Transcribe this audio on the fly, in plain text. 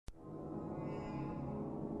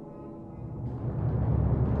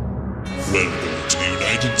Welcome to the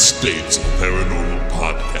United States of Paranormal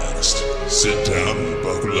Podcast. Sit down and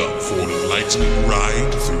buckle up for an enlightening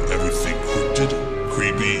ride through everything cryptid,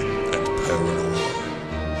 creepy, and paranormal.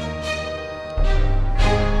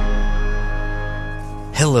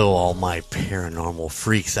 Hello, all my paranormal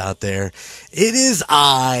freaks out there. It is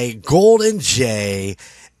I, Golden J,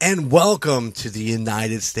 and welcome to the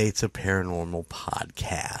United States of Paranormal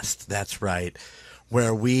Podcast. That's right,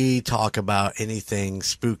 where we talk about anything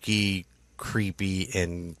spooky, creepy,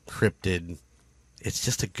 and cryptid. It's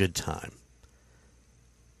just a good time.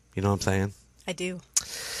 You know what I'm saying? I do.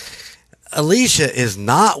 Alicia is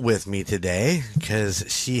not with me today because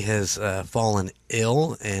she has fallen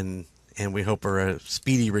ill, and we hope her a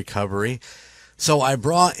speedy recovery. So I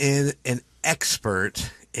brought in an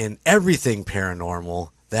expert in everything paranormal.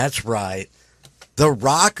 That's right. The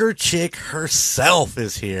Rocker Chic herself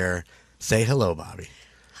is here. Say hello, Bobbi.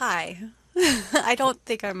 Hi. I don't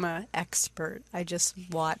think I'm an expert. I just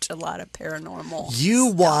watch a lot of paranormal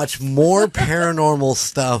stuff. Watch more paranormal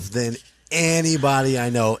stuff than anybody I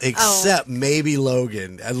know, except maybe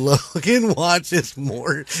Logan. And Logan watches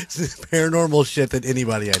more paranormal shit than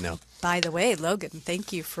anybody I know. By the way, Logan,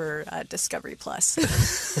 thank you for Discovery Plus.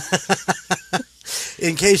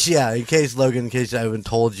 In case Logan, in case I haven't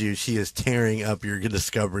told you, she is tearing up your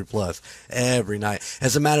Discovery Plus every night.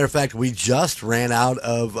 As a matter of fact, we just ran out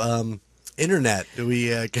of internet.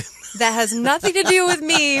 That has nothing to do with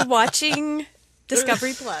me watching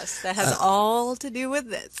Discovery Plus. That has all to do with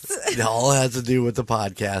this. It all has to do with the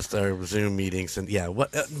podcast, our Zoom meetings, and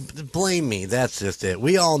blame me. That's just it.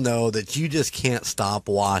 We all know that you just can't stop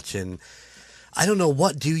watching. I don't know,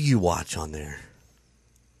 what do you watch on there?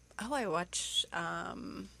 Oh, I watch.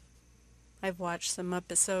 I've watched some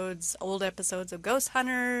old episodes of Ghost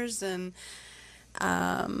Hunters, and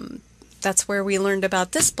that's where we learned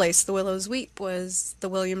about this place. The Willows Weep was the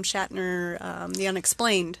William Shatner, The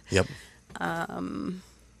Unexplained. Yep. I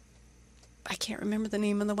can't remember the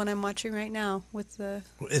name of the one I'm watching right now.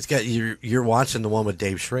 It's got you're watching the one with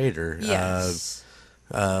Dave Schrader. Yes.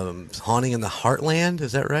 Haunting in the Heartland.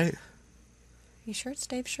 Is that right? You sure it's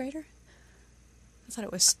Dave Schrader? I thought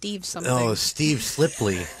it was Steve something. Oh, Steve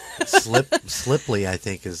Slipley. Slipley, I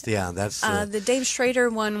think is that's the Dave Schrader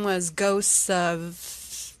one was Ghosts of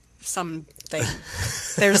something.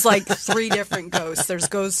 There's like 3 different ghosts. There's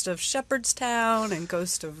Ghost of Shepherdstown and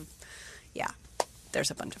Ghost of there's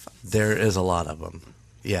a bunch of them. There is a lot of them.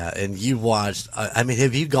 Yeah, and you watched. I mean,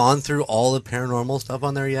 have you gone through all the paranormal stuff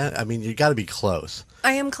on there yet? I mean, you got to be close.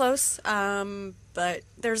 I am close, but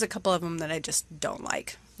there's a couple of them that I just don't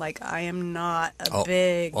like. Like, I am not a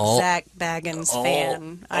big Zach Baggins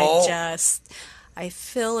fan. I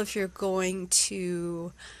feel if you're going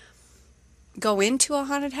to go into a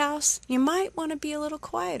haunted house, you might want to be a little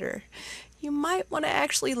quieter. You might want to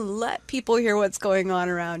actually let people hear what's going on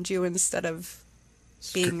around you instead of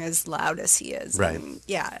being as loud as he is. Right. And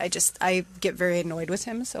I get very annoyed with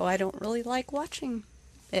him, so I don't really like watching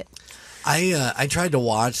it. I tried to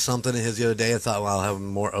watch something of his the other day. I thought, well, I'll have a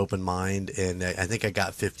more open mind, and I think I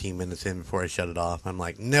got 15 minutes in before I shut it off. I'm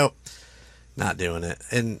like, nope, not doing it.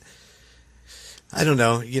 And I don't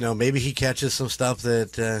know, maybe he catches some stuff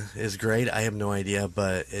that is great. I have no idea,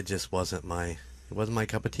 but it just wasn't my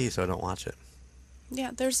cup of tea, so I don't watch it. Yeah,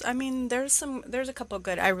 there's a couple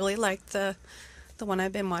good. I really like the one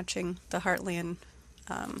I've been watching, the Heartland.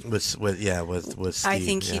 With Steve, I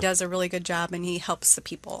think he does a really good job, and he helps the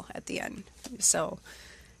people at the end. So,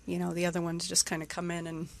 the other ones just kind of come in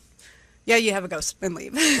and, you have a ghost and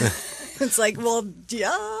leave. It's like, well,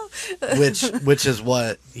 yeah. which is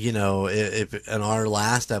what, if in our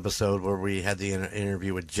last episode where we had the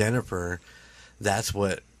interview with Jennifer, that's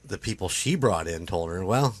what the people she brought in told her.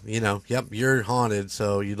 Well, yep, you're haunted,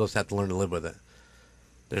 so you just have to learn to live with it.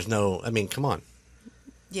 There's no, come on.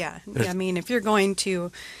 Yeah, if you're going to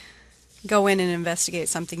go in and investigate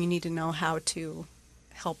something, you need to know how to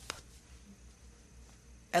help,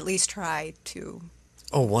 at least try to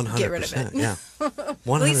 100%, get rid of it. Yeah,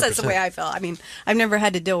 100%. At least that's the way I felt. I've never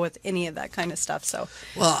had to deal with any of that kind of stuff. So,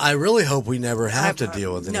 well, I really hope we never have to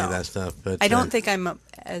deal with any of that stuff. But I don't think I'm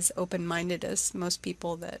as open-minded as most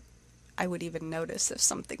people that I would even notice if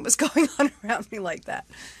something was going on around me like that.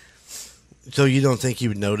 So you don't think you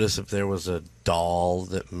would notice if there was a doll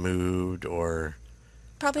that moved or...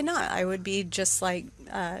 Probably not. I would be just like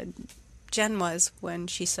Jen was when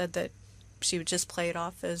she said that she would just play it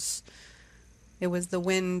off as it was the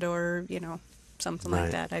wind or, something like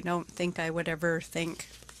that. I don't think I would ever think,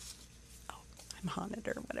 I'm haunted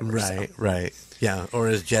or whatever. Right. Yeah, or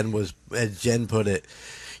as Jen put it,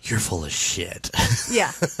 you're full of shit.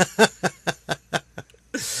 Yeah.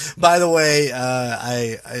 By the way,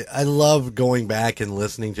 I love going back and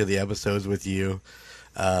listening to the episodes with you,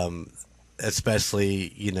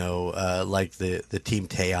 especially, like the Team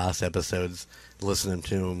Chaos episodes, listening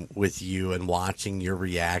to them with you and watching your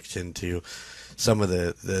reaction to some of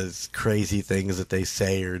the crazy things that they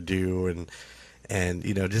say or do, and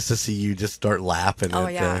just to see you just start laughing. Oh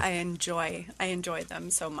yeah, I enjoy them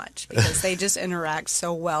so much because they just interact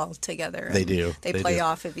so well together. They do. They play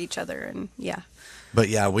off of each other, and yeah. But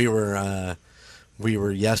yeah, we were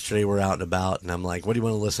yesterday. We're out and about, and I'm like, "What do you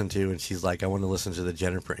want to listen to?" And she's like, "I want to listen to the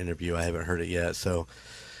Jennifer interview. I haven't heard it yet." So,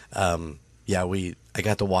 yeah, I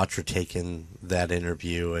got to watch her taking that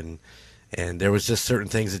interview, and there was just certain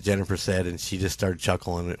things that Jennifer said, and she just started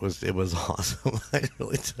chuckling. It was awesome.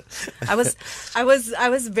 I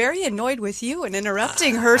was very annoyed with you and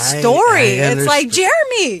interrupting her story. It's like,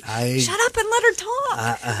 Jeremy, shut up and let her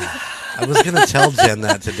talk. I was going to tell Jen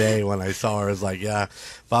that today when I saw her. I was like, yeah,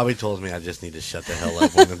 Bobbi told me I just need to shut the hell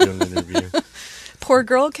up when I'm doing an interview. Poor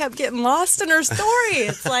girl kept getting lost in her story.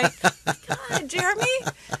 It's like, God, Jeremy.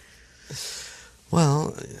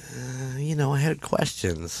 Well, I had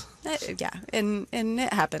questions. Yeah, and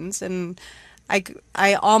it happens. And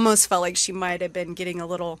I almost felt like she might have been getting a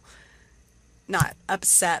little, not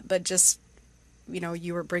upset, but just,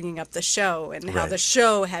 you were bringing up the show and how the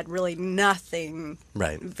show had really nothing,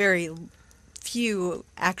 very few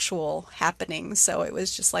actual happenings. So it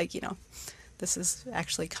was just like, this is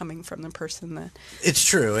actually coming from the person that... It's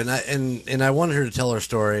true, and I wanted her to tell her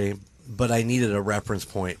story, but I needed a reference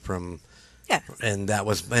point from... Yeah. And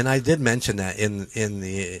I did mention that in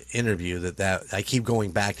the interview that I keep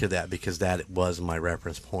going back to that because that was my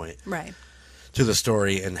reference point. Right. To the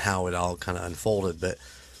story and how it all kind of unfolded. But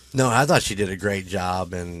no, I thought she did a great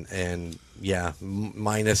job, and yeah,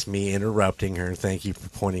 minus me interrupting her. Thank you for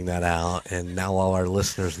pointing that out. And now all our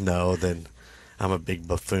listeners know that I'm a big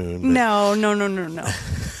buffoon. But... No.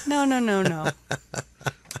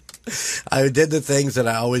 I did the things that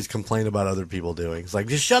I always complain about other people doing. It's like,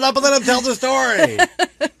 just shut up and let them tell the story.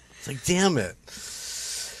 It's like, damn it.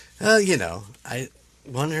 I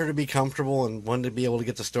wanted her to be comfortable and wanted to be able to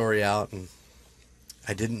get the story out, and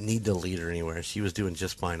I didn't need to lead her anywhere. She was doing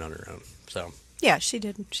just fine on her own. So yeah, she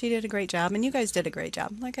did. She did a great job, and you guys did a great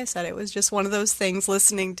job. Like I said, it was just one of those things.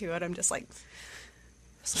 Listening to it, I'm just like,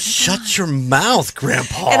 shut your mouth,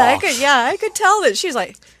 Grandpa. And I could tell that she's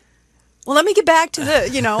like, well, let me get back to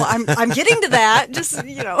the, I'm getting to that. Just,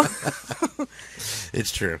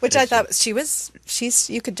 It's true. Which I thought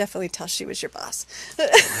you could definitely tell she was your boss.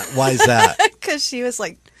 Why is that? Because she was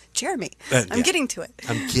like, Jeremy, I'm getting to it.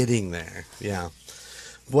 I'm getting there. Yeah.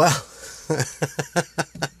 Well,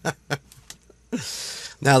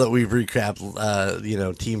 now that we've recapped,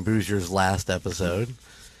 Team Booisers' last episode,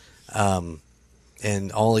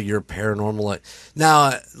 and all of your paranormal.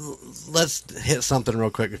 Now, let's hit something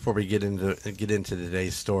real quick before we get into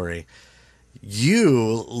today's story.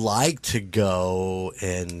 You like to go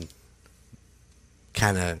and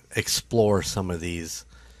kind of explore some of these.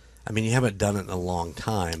 I mean, you haven't done it in a long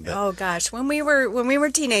time, but oh gosh, when we were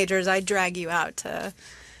teenagers, I'd drag you out to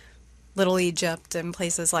Little Egypt and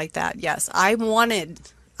places like that. Yes, I want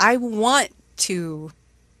to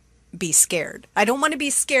be scared. I don't want to be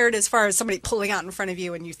scared as far as somebody pulling out in front of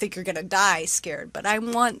you and you think you're going to die scared, but I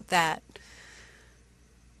want that.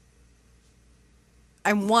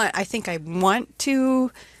 I think I want to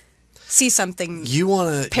see something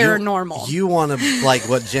paranormal. You want to, like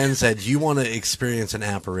what Jen said, you want to experience an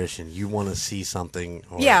apparition. You want to see something.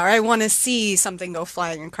 Or I want to see something go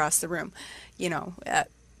flying across the room. Yeah.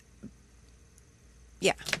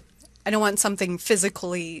 I don't want something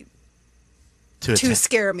physically to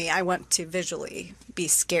scare me. I want to visually be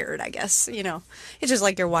scared, I guess. It's just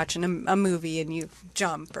like you're watching a movie and you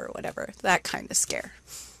jump or whatever. That kind of scare.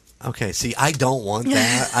 Okay, see, I don't want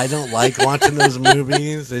that. I don't like watching those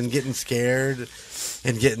movies and getting scared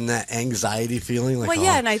and getting that anxiety feeling. Like,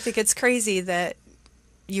 and I think it's crazy that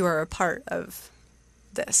you are a part of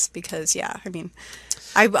this because,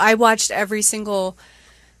 I watched every single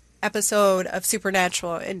episode of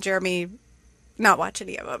Supernatural and Jeremy not watch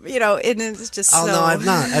any of them, and it's just no, I've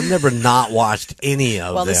not. I've never not watched any of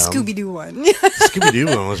them. Well, the Scooby-Doo one. The Scooby-Doo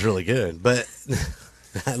one was really good, but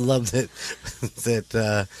I loved it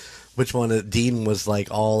that which one? Dean was like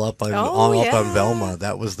all up on Velma.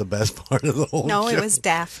 That was the best part of the whole show. No, it was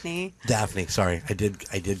Daphne. Daphne, sorry. I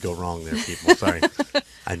did go wrong there, people. Sorry.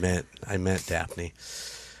 I meant Daphne.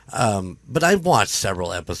 But I've watched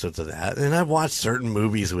several episodes of that, and I've watched certain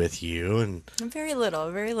movies with you, and very little.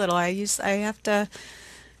 I have to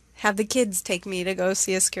have the kids take me to go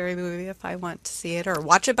see a scary movie if I want to see it, or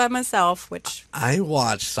watch it by myself, which... I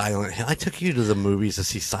watched Silent Hill. I took you to the movies to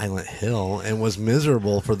see Silent Hill and was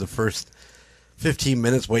miserable for the first 15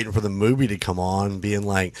 minutes waiting for the movie to come on, being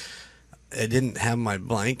like, I didn't have my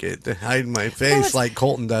blanket to hide my face like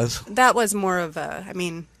Colton does. That was more of a... I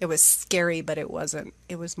mean, it was scary, but it wasn't...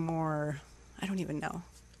 It was more... I don't even know.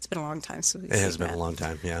 It's been a long time since we've seen that. It has been a long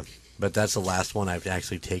time, yeah. But that's the last one I've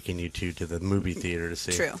actually taken you to the movie theater to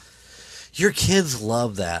see. True. Your kids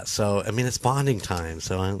love that, so I mean it's bonding time.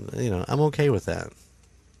 So I'm okay with that.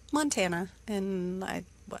 Montana, and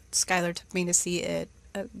Skylar took me to see it.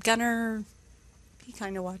 Gunner, he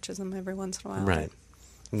kind of watches them every once in a while. Right.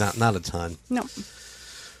 Not a ton. No.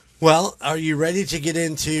 Well, are you ready to get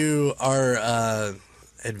into our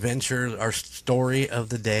adventure, our story of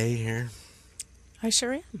the day here? I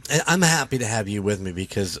sure am. And I'm happy to have you with me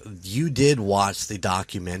because you did watch the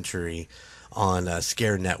documentary on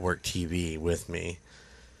Scare Network TV with me.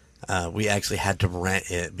 We actually had to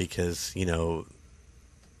rent it because,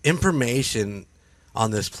 information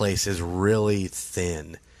on this place is really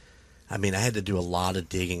thin. I mean, I had to do a lot of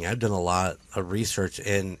digging. I've done a lot of research,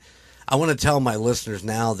 and I want to tell my listeners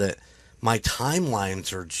now that my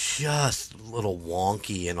timelines are just a little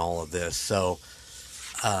wonky in all of this. So,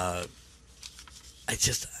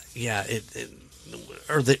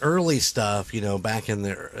 or the early stuff, back in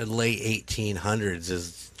the late 1800s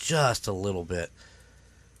is just a little bit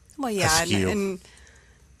askew. and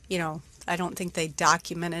I don't think they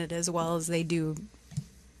document it as well as they do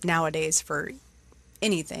nowadays for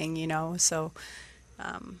anything, so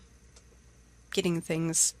getting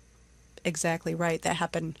things exactly right that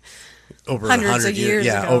happened over hundreds of years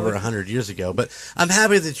ago. Over 100 years ago. But I'm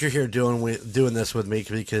happy that you're here doing this with me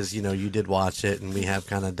because you did watch it, and we have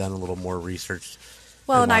kind of done a little more research.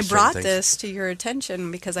 Well, and I brought this to your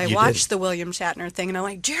attention because I watched the William Shatner thing, and I'm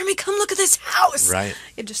like, Jeremy, come look at this house. Right.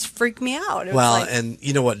 It just freaked me out. And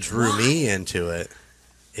you know what drew me into it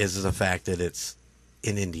is the fact that it's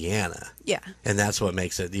in Indiana. Yeah. And that's what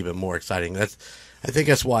makes it even more exciting. I think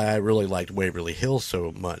that's why I really liked Waverly Hills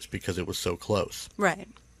so much, because it was so close. Right.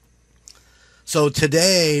 So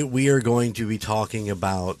today we are going to be talking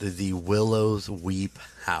about the Willows Weep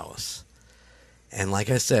house. And like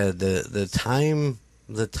I said, the time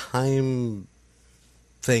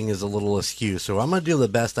thing is a little askew. So I'm going to do the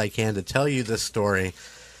best I can to tell you this story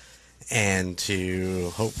and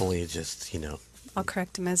to hopefully just, I'll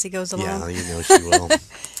correct him as he goes along. Yeah, she will.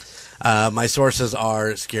 My sources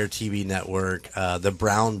are Scare TV Network, the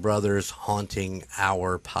Brown Brothers Haunting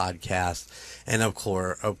Hour podcast, and of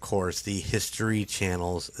course, the History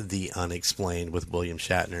Channel's The Unexplained with William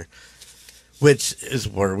Shatner, which is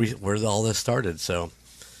where all this started. So,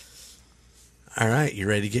 all right, you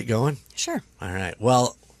ready to get going? Sure. All right.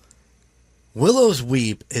 Well, Willows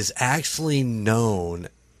Weep is actually known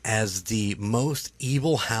as the most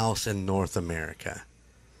evil house in North America.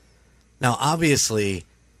 Now, obviously,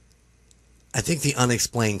 I think The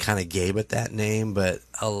Unexplained kind of gave it that name, but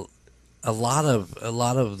a lot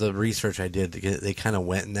of the research I did, they kind of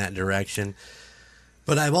went in that direction.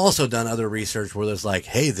 But I've also done other research where there's like,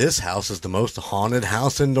 hey, this house is the most haunted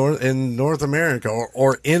house in North America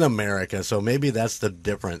or in America. So maybe that's the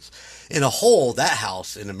difference. In a whole, that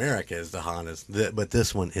house in America is the haunted, but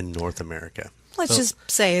this one in North America. Let's just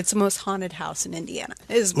say it's the most haunted house in Indiana.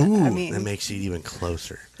 That makes it even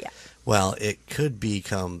closer. Yeah. Well, it could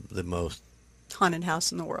become the most haunted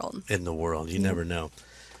house in the world. You never know.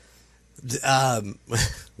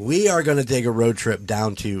 We are going to take a road trip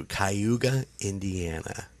down to Cayuga,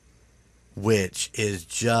 Indiana, which is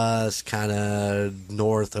just kind of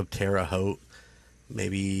north of Terre Haute,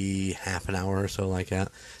 maybe half an hour or so like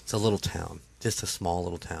that. It's a little town, just a small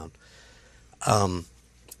little town.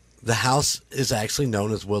 The house is actually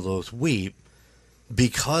known as Willows Weep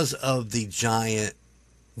because of the giant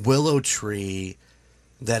willow tree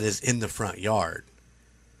that is in the front yard.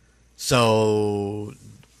 So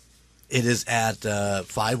it is at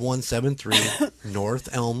 5173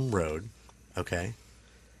 North Elm Road, okay?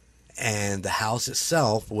 And the house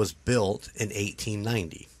itself was built in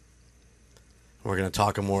 1890. We're going to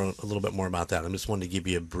talk a little bit more about that. I just wanted to give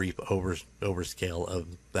you a brief overscale of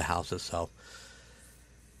the house itself.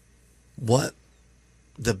 What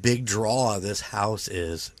the big draw of this house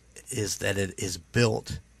is that it is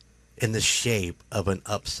built in the shape of an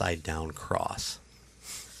upside down cross.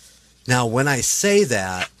 Now, when I say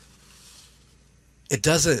that,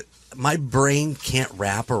 my brain can't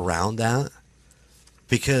wrap around that,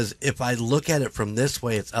 because if I look at it from this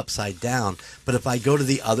way, it's upside down. But if I go to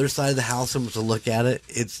the other side of the house and to look at it,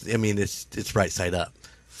 it's right side up.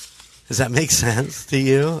 Does that make sense to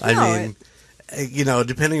you? No,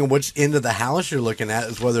 depending on which end of the house you're looking at,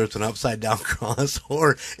 is whether it's an upside down cross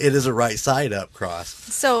or it is a right side up cross.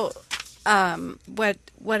 So,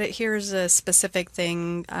 here's a specific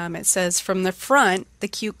thing. It says, from the front, the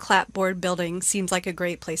cute clapboard building seems like a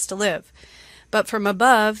great place to live. But from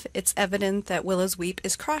above, it's evident that Willows Weep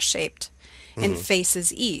is cross-shaped and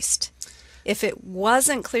faces east. If it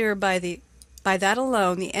wasn't clear by that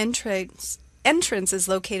alone, the entrance is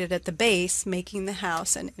located at the base, making the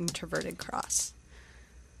house an introverted cross.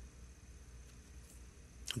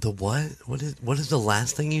 The what? What is the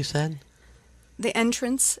last thing you said? The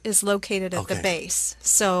entrance is located at the base,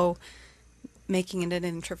 so making it an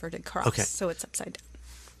introverted cross. Okay. So it's upside down.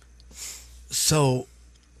 So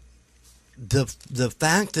the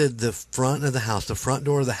fact that the front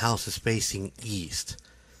door of the house is facing east,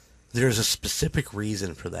 there's a specific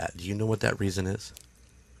reason for that. Do you know what that reason is?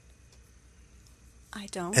 I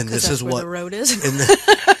don't. And this is where what the road is.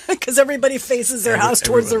 Because everybody faces their house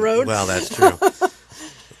towards the road. Well, that's true.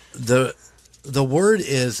 The word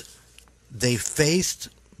is they faced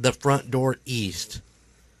the front door east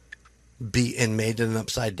and made it an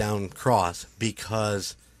upside down cross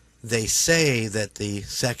because they say that the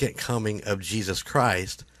second coming of Jesus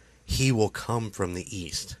Christ, he will come from the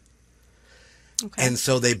east. Okay. And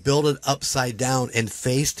so they built it upside down and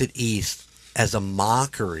faced it east as a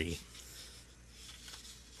mockery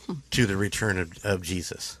to the return of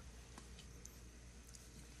Jesus.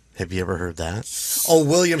 Have you ever heard that? Oh,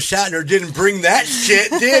 William Shatner didn't bring that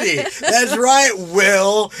shit, did he? That's right,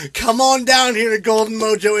 Will. Come on down here to Golden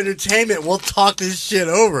Mojo Entertainment. We'll talk this shit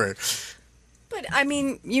over. But, I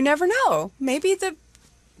mean, you never know. Maybe the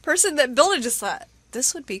person that built it just thought,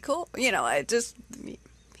 this would be cool. He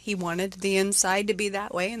wanted the inside to be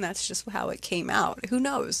that way, and that's just how it came out. Who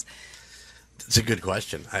knows? It's a good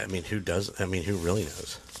question. I mean, who really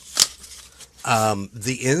knows?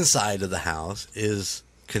 The inside of the house is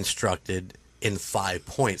constructed in 5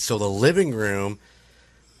 points. So the living room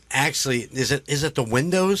actually, is it the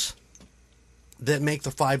windows that make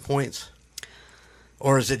the 5 points?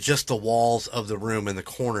 Or is it just the walls of the room and the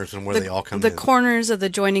corners and where they all come in? The corners of the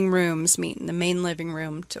joining rooms meet in the main living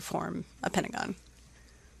room to form a pentagon.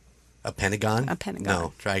 A pentagon? A pentagon.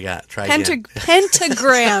 No, try again.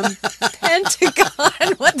 Pentagram.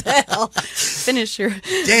 Pentagon. What the hell? Finish your...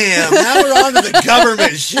 Damn, now we're on to the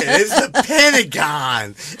government shit. It's the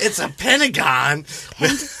Pentagon. It's a pentagon.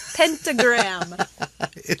 Pentagram.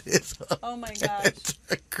 It is a oh my gosh.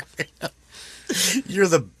 Pentagram. You're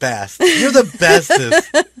the best. You're the bestest.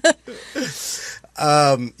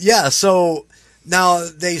 Yeah, so now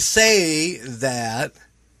they say that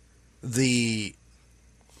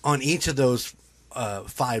on each of those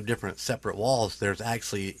 5 different separate walls, there's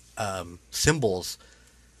actually symbols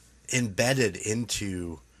embedded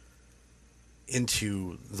into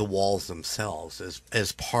the walls themselves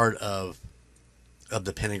as part of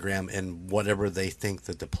the pentagram and whatever they think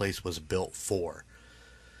that the place was built for.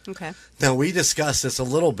 Okay. Now, we discussed this a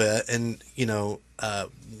little bit, and,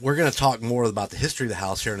 we're going to talk more about the history of the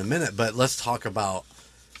house here in a minute, but let's talk about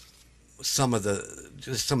some of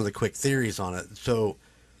the quick theories on it. So,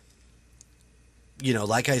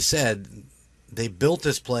 like I said, they built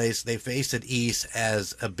this place, they faced it east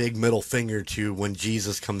as a big middle finger to when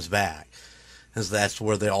Jesus comes back, as that's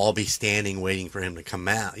where they'll all be standing waiting for him to come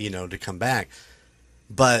out, to come back.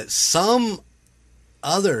 But some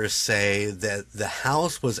others say that the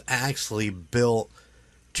house was actually built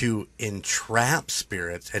to entrap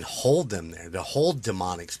spirits and hold them there, to hold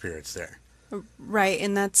demonic spirits there. Right,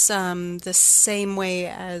 and that's the same way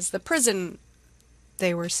as the prison.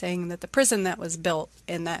 They were saying that the prison that was built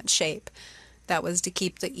in that shape, that was to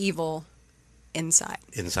keep the evil inside.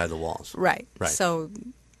 Inside the walls. Right. So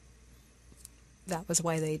that was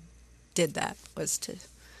why they did that, was to...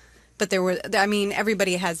 But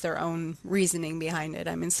everybody has their own reasoning behind it.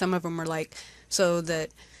 I mean, some of them were like, so that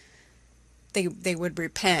they would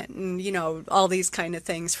repent and, all these kind of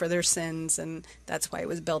things for their sins, and that's why it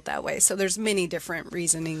was built that way. So there's many different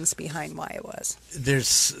reasonings behind why it was. There's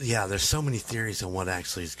so many theories on what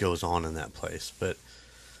actually goes on in that place. But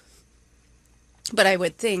I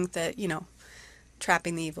would think that,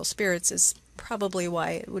 trapping the evil spirits is probably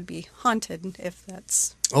why it would be haunted, if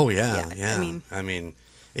that's... Oh, yeah. I mean,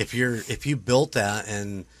 if you built that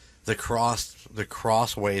and the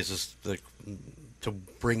crossways is to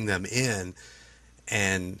bring them in,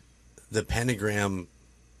 and the pentagram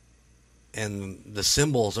and the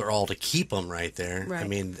symbols are all to keep them right there. Right. I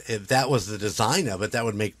mean, if that was the design of it, that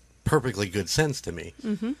would make perfectly good sense to me.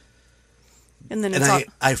 Mm-hmm. And then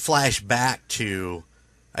I flash back to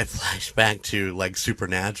I flash back to like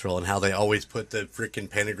Supernatural and how they always put the freaking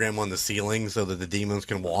pentagram on the ceiling so that the demons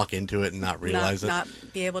can walk into it and not realize not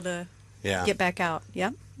be able to get back out.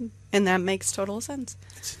 Yeah, and that makes total sense.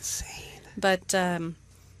 It's insane. But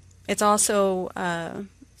it's also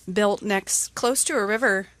built close to a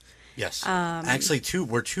river. Yes, actually,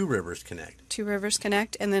 where two rivers connect. Two rivers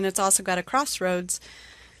connect, and then it's also got a crossroads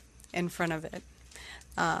in front of it.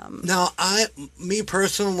 Now, me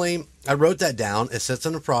personally, I wrote that down. It sits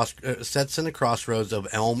in the crossroads of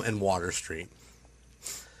Elm and Water Street.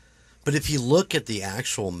 But if you look at the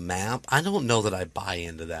actual map, I don't know that I buy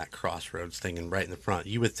into that crossroads thing and right in the front.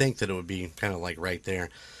 You would think that it would be kind of like right there,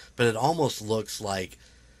 but it almost looks like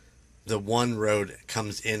the one road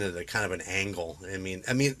comes in at a kind of an angle. I mean,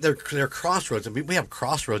 they're crossroads. I mean, we have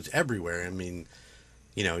crossroads everywhere. I mean,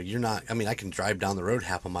 you know, you're not, I mean, I can drive down the road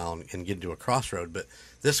half a mile and get into a crossroad, but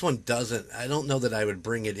this one doesn't. I don't know that I would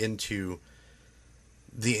bring it into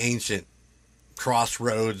the ancient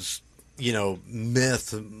crossroads, you know,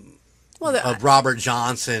 myth of Robert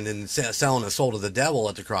Johnson and selling his soul to the devil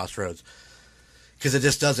at the crossroads. Because it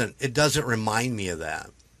just doesn't remind me of that.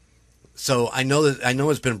 So I know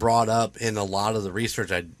it's been brought up in a lot of the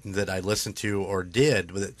research that I listened to or did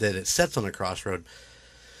that it sits on a crossroad.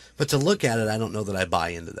 But to look at it, I don't know that I buy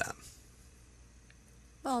into that.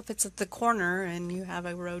 Well, if it's at the corner and you have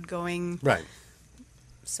a road going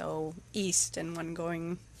east and one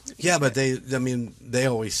going east. Yeah, but they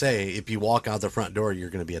always say if you walk out the front door,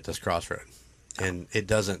 you're going to be at this crossroad, and it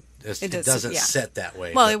doesn't set that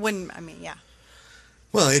way. Well, it wouldn't. I mean, yeah.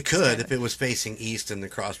 Well, it could if it was facing east and the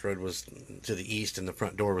crossroad was to the east and the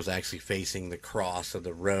front door was actually facing the cross of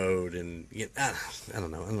the road. And I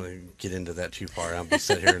don't know. I'm going to get into that too far. I'll be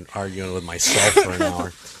sitting here and arguing with myself for an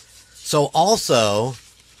hour. So also,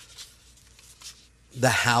 the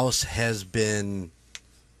house has been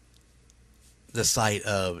the site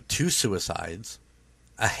of 2 suicides,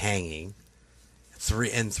 a hanging,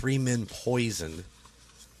 3 men poisoned,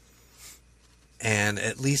 and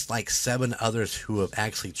at least like 7 others who have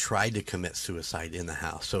actually tried to commit suicide in the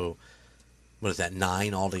house. So, what is that?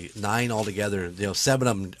 9 altogether. You know, 7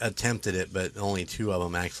 of them attempted it, but only 2 of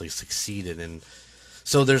them actually succeeded. And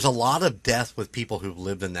so there's a lot of death with people who've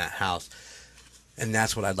lived in that house, and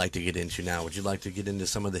that's what I'd like to get into now. Would you like to get into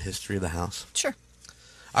some of the history of the house? Sure.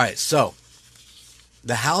 All right. So,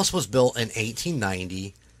 the house was built in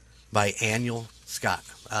 1890 by Annual Scott.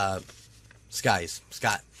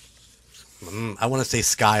 Scott. I want to say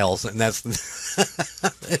Skiles, and that's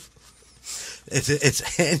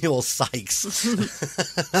it's Annual Sykes.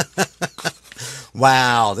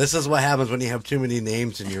 Wow, this is what happens when you have too many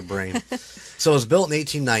names in your brain. So it was built in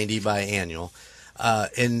 1890 by Annual.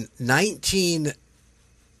 In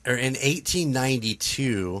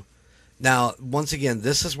 1892. Now, once again,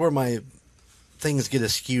 this is where my things get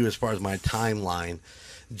askew as far as my timeline.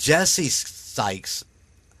 Jesse Sykes,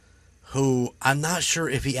 who I'm not sure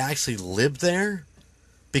if he actually lived there,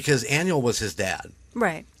 because Annual was his dad.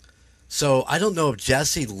 Right. So I don't know if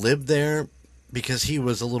Jesse lived there because he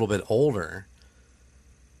was a little bit older,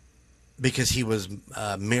 because he was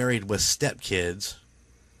married with stepkids.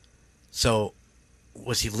 So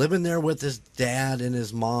was he living there with his dad and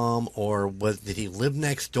his mom, or did he live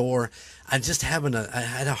next door? I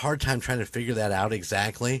had a hard time trying to figure that out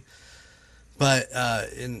exactly. But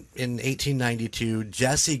in 1892,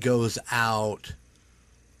 Jesse goes out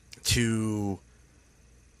to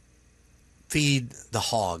feed the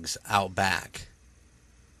hogs out back.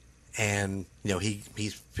 And, you know,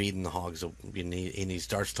 he's feeding the hogs and he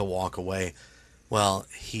starts to walk away. Well,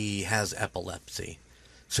 he has epilepsy.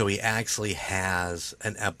 So he actually has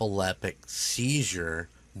an epileptic seizure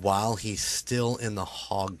while he's still in the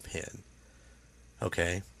hog pen.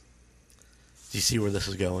 Okay? Do you see where this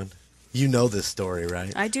is going? You know this story,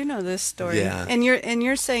 right? I do know this story. Yeah. And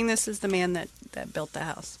you're saying this is the man that built the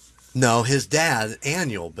house. No, his dad,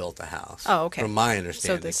 Annual, built the house. Oh, okay. From my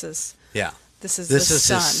understanding. So this is his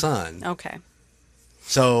son. Okay.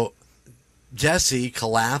 So Jesse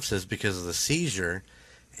collapses because of the seizure,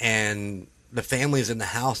 and the family's in the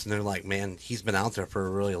house, and they're like, man, he's been out there for a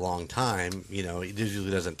really long time. You know, it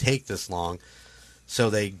usually doesn't take this long. So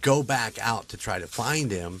they go back out to try to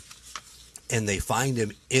find him, and they find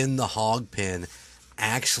him in the hog pen,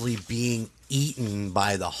 actually being eaten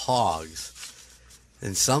by the hogs.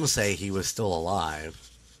 And some say he was still alive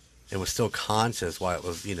and was still conscious while it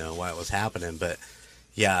was happening. But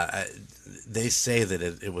yeah, they say that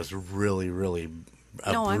it was really, really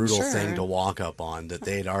a brutal thing to walk up on, that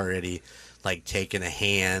they'd already like taken a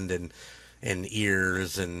hand and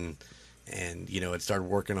ears and it started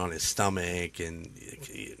working on his stomach, and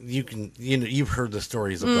you've heard the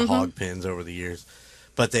stories of the hog pens over the years.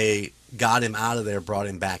 But they got him out of there, brought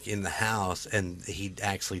him back in the house, and he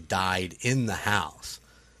actually died in the house.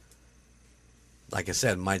 Like I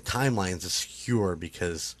said, my timeline's obscure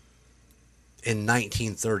because in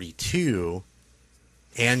 1932,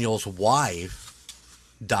 Annual's wife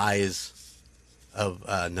dies of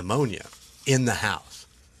pneumonia in the house,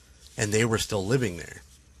 and they were still living there.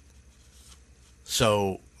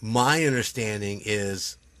 So my understanding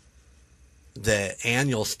is that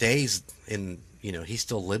Annual stays in, he's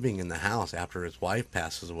still living in the house after his wife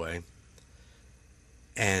passes away,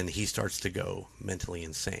 and he starts to go mentally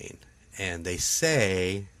insane. And they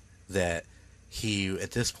say that he,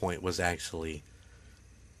 at this point, was actually,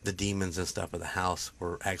 the demons and stuff of the house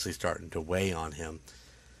were actually starting to weigh on him.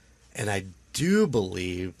 And I do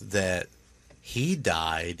believe that he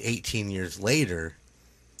died 18 years later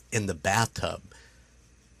in the bathtub.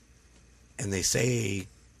 And they say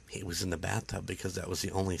he was in the bathtub because that was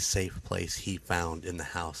the only safe place he found in the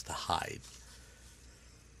house to hide.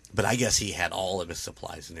 But I guess he had all of his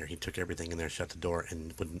supplies in there. He took everything in there, shut the door,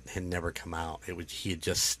 and had never come out. He had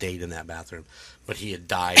just stayed in that bathroom. But he had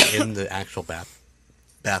died in the actual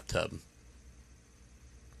bathtub.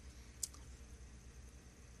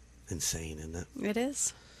 Insane, isn't it? It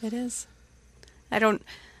is. It is. I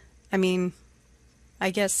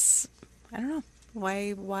guess, I don't know.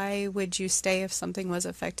 Why would you stay if something was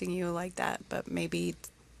affecting you like that? But maybe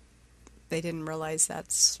they didn't realize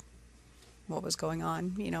that's what was going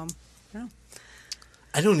on, I don't know.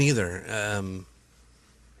 I don't either.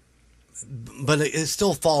 But it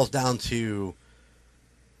still falls down to,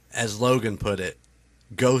 as Logan put it,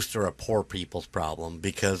 ghosts are a poor people's problem,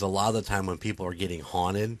 because a lot of the time when people are getting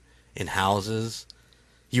haunted in houses,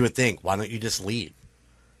 you would think, why don't you just leave?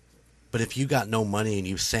 But if you got no money and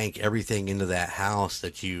you sank everything into that house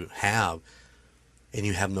that you have, and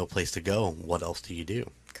you have no place to go, what else do you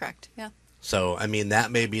do? Correct, yeah. So, that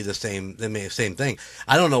may be the same thing.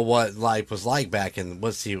 I don't know what life was like back in,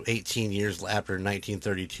 18 years after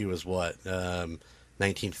 1932 was what,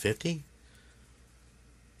 1950?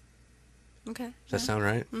 Okay. Does that sound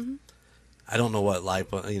right? Mm-hmm. I don't know what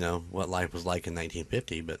life, what life was like in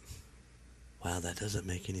 1950, but wow, that doesn't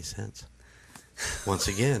make any sense. Once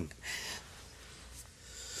again.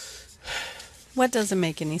 What doesn't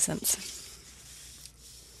make any sense?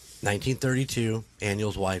 1932,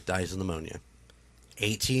 Annual's wife dies of pneumonia.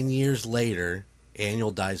 18 years later,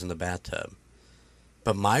 Annual dies in the bathtub.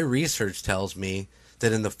 But my research tells me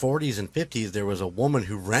that in the 40s and 50s, there was a woman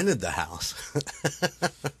who rented the house.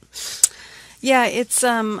 Yeah, it's,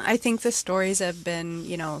 I think the stories have been,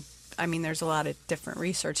 there's a lot of different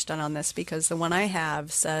research done on this, because the one I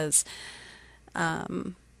have says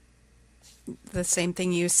the same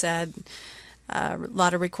thing you said. A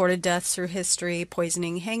lot of recorded deaths through history,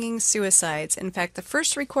 poisoning, hanging, suicides. In fact, the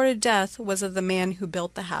first recorded death was of the man who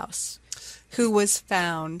built the house, who was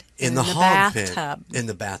found in the bathtub. In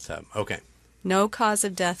the bathtub, okay. No cause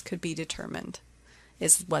of death could be determined,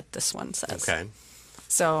 is what this one says. Okay.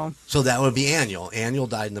 So that would be Annual. Annual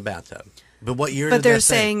died in the bathtub. But what year But did they're that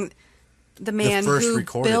say? saying the man who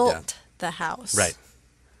built death. the house. Right.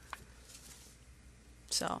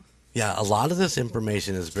 So... Yeah, a lot of this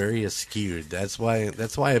information is very skewed. That's why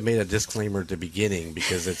I made a disclaimer at the beginning,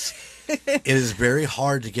 because it is very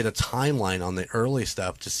hard to get a timeline on the early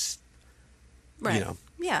stuff. Just right.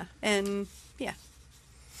 Yeah, and yeah.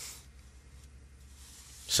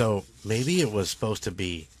 So maybe it was supposed to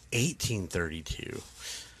be 1832.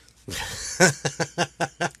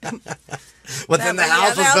 But then the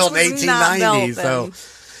house was built in 1890. So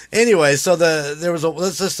anyway, so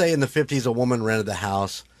let's just say in the 50s, a woman rented the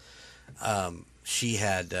house. She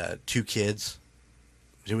had 2 kids.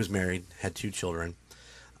 She was married, had 2 children.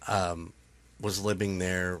 Was living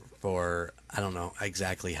there for, I don't know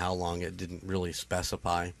exactly how long. It didn't really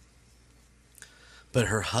specify. But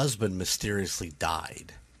her husband mysteriously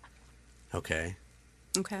died. Okay?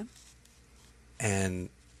 Okay. And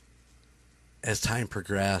as time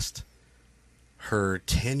progressed, her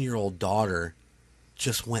 10-year-old daughter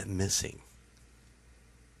just went missing.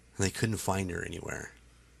 And they couldn't find her anywhere.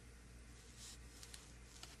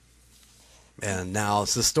 And now,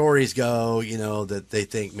 as the stories go, that they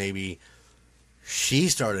think maybe she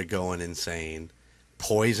started going insane,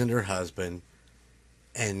 poisoned her husband,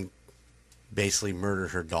 and basically murdered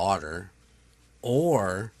her daughter.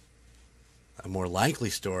 Or, a more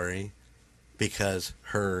likely story, because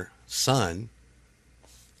her son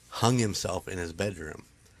hung himself in his bedroom.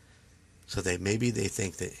 So they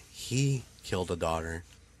think that he killed a daughter.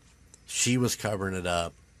 She was covering it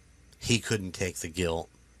up. He couldn't take the guilt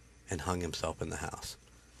and hung himself in the house.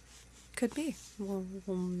 Could be. We'll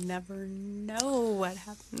never know what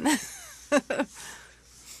happened.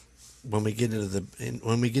 when we get into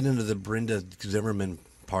the Brenda Zimmerman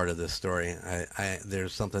part of this story,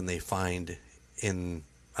 there's something they find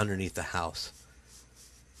underneath the house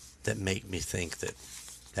that make me think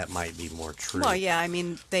that might be more true. Well, yeah, I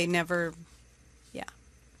mean, they never, yeah.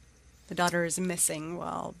 The daughter is missing.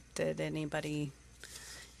 Well, did anybody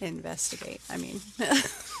investigate? I mean.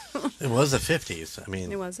 It was the 50s. I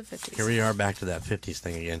mean. It was the 50s. Here we are back to that 50s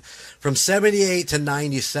thing again. From 78 to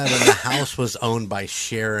 97, the house was owned by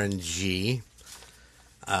Sharon G.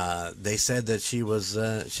 They said that she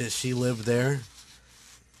lived there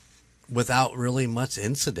without really much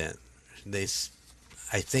incident.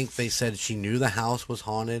 I think they said she knew the house was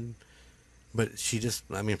haunted, but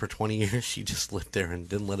for 20 years, she just lived there and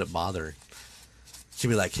didn't let it bother her. She'd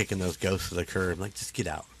be like kicking those ghosts to the curb, like, just get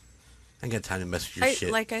out. I ain't got time to mess with your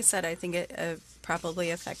shit. Like I said, I think it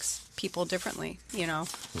probably affects people differently, you know.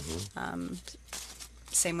 Mm-hmm.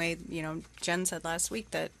 Same way, you know, Jen said last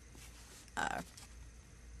week that,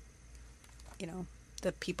 you know,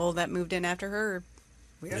 the people that moved in after her,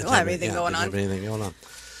 we don't have anything going on.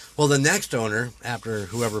 Well, the next owner, after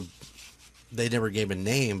whoever, they never gave a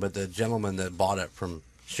name, but the gentleman that bought it from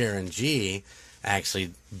Sharon G.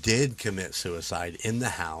 actually did commit suicide in the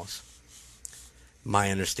house.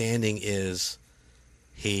 My understanding is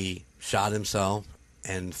he shot himself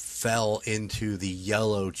and fell into the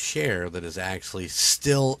yellow chair that is actually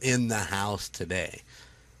still in the house today.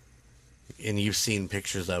 And you've seen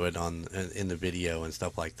pictures of it in the video and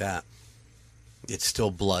stuff like that. It's still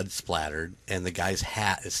blood splattered, and the guy's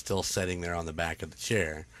hat is still sitting there on the back of the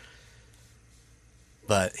chair.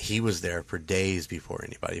 But he was there for days before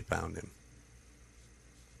anybody found him.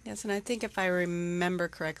 Yes, and I think if I remember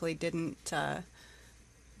correctly, didn't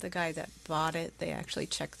the guy that bought it, they actually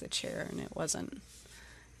checked the chair, and it wasn't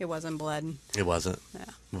blood. It wasn't? Yeah.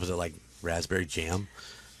 Was it like raspberry jam?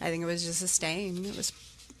 I think it was just a stain. It was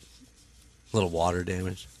a little water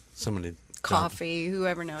damage. Somebody coffee,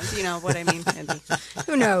 whoever knows. You know what I mean?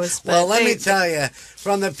 Who knows? But well, let me tell you,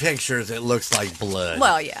 from the pictures, it looks like blood.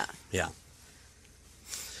 Well, yeah. Yeah.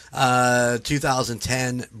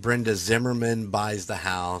 2010, Brenda Zimmerman buys the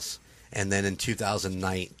house. And then in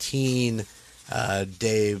 2019,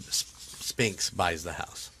 Dave Spinks buys the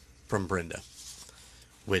house from Brenda.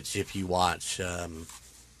 Which, if you watch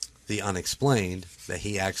The Unexplained, that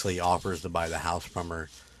he actually offers to buy the house from her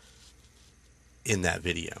in that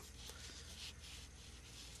video.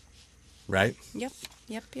 Right? Yep.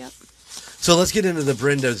 So let's get into the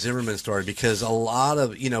Brenda Zimmerman story, because a lot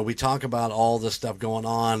of, we talk about all the stuff going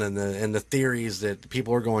on and the theories that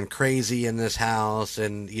people are going crazy in this house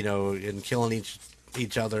and, and killing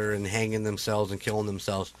each other and hanging themselves and killing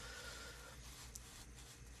themselves.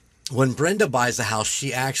 When Brenda buys the house,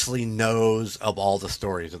 she actually knows of all the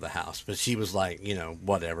stories of the house, but she was like,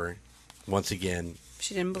 whatever. Once again,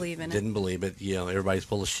 she didn't believe in it. Didn't believe it. Everybody's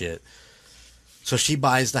full of shit. So she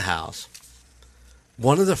buys the house.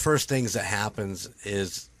 One of the first things that happens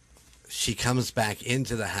is she comes back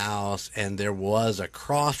into the house, and there was a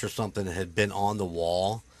cross or something that had been on the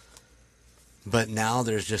wall. But now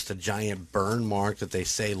there's just a giant burn mark that they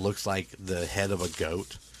say looks like the head of a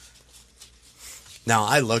goat. Now,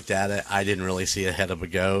 I looked at it. I didn't really see a head of a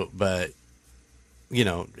goat, but,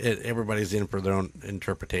 everybody's in for their own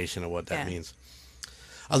interpretation of what that means.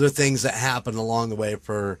 Other things that happened along the way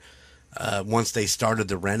for once they started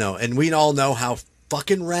the reno, and we all know how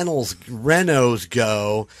fucking renos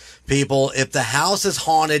go. People, if the house is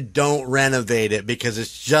haunted, don't renovate it, because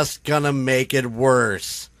it's just gonna make it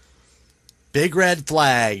worse. Big red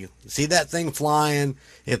flag. See that thing flying?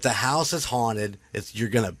 If the house is haunted, you're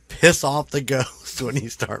gonna piss off the ghosts when you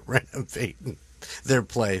start renovating their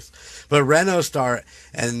place. But renos start,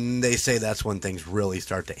 and they say that's when things really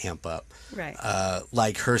start to amp up. Right.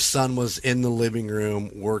 Like her son was in the living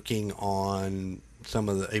room working on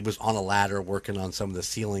he was on a ladder working on some of the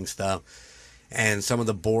ceiling stuff, and some of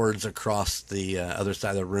the boards across the other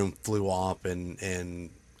side of the room flew off, and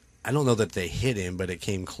I don't know that they hit him, but it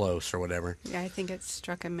came close or whatever. Yeah, I think it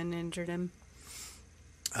struck him and injured him.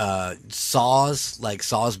 Saws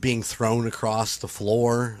being thrown across the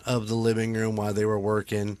floor of the living room while they were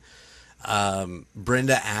working.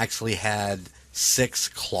 Brenda actually had 6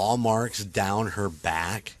 claw marks down her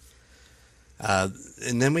back.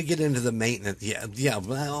 And then we get into the maintenance. Yeah.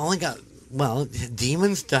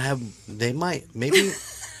 Demons maybe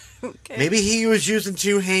okay. Maybe he was using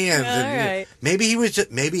 2 hands. All right. Maybe he was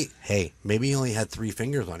maybe he only had 3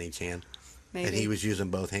 fingers on each hand. Maybe. And he was using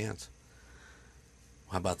both hands.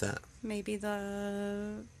 How about that? Maybe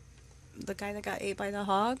the guy that got ate by the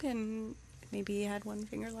hog, and maybe he had 1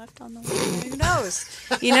 finger left on the one. Who knows?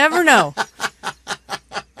 You never know.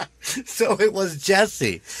 So it was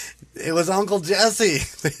Jesse. It was Uncle Jesse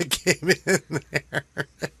that came in there.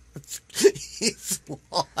 He's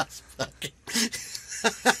lost fucking...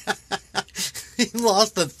 He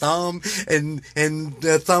lost a thumb and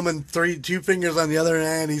the thumb and two fingers on the other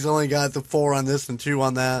hand. He's only got the 4 on this and 2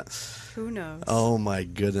 on that. Who knows? Oh my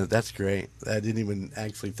goodness, that's great. I didn't even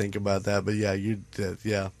actually think about that, but yeah, you did,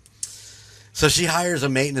 yeah. So she hires a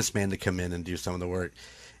maintenance man to come in and do some of the work.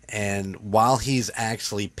 And while he's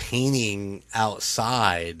actually painting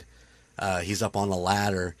outside, he's up on a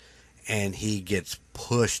ladder and he gets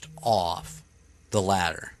pushed off the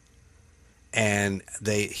ladder. And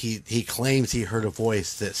he claims he heard a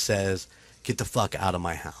voice that says, "Get the fuck out of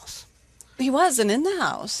my house." He wasn't in the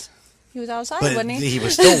house. He was outside, but wasn't he? He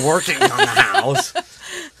was still working on the house.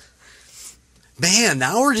 Man,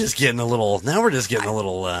 now we're just getting a little.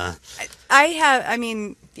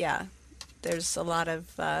 Yeah. There's a lot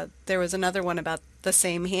of. There was another one about the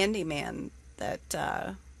same handyman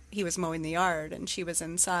that he was mowing the yard and she was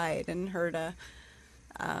inside and heard a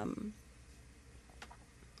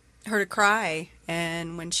cry,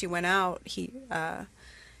 and when she went out, he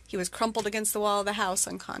was crumpled against the wall of the house,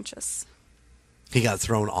 unconscious. He got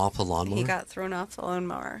thrown off a lawnmower? He got thrown off the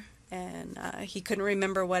lawnmower, and he couldn't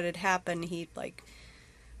remember what had happened. His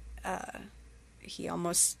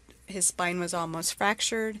spine was almost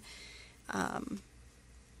fractured, but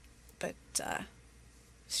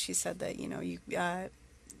she said that,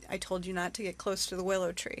 I told you not to get close to the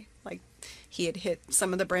willow tree. Like, he had hit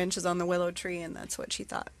some of the branches on the willow tree, and that's what she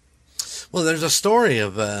thought. Well, there's a story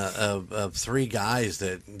of 3 guys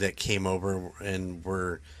that came over and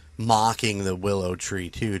were mocking the willow tree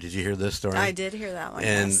too. Did you hear this story? I did hear that one.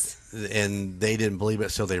 And yes. And they didn't believe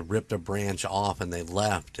it, so they ripped a branch off and they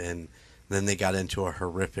left, and then they got into a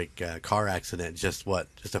horrific car accident just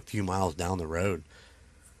a few miles down the road.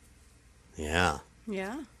 Yeah.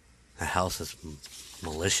 Yeah. The house is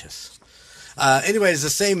malicious. Anyways, the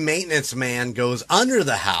same maintenance man goes under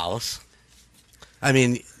the house. I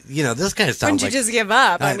mean, this guy sounds Wouldn't you just give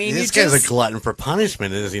up? This guy's a glutton for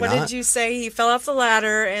punishment, is he not? What did you say? He fell off the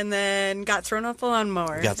ladder and then got thrown off the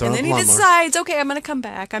lawnmower. And then he decides, okay, I'm going to come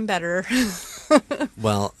back. I'm better.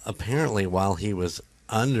 Well, apparently, while he was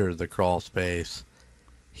under the crawl space,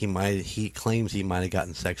 he claims he might have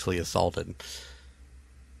gotten sexually assaulted.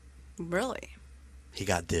 Really? He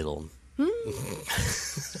got diddled.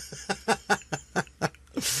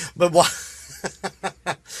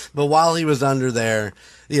 But while he was under there,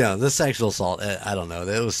 the sexual assault, I don't know.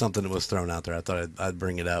 It was something that was thrown out there. I thought I'd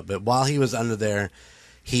bring it up. But while he was under there,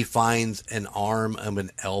 he finds an arm and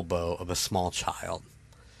an elbow of a small child.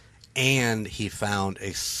 And he found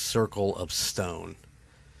a circle of stone.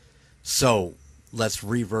 So let's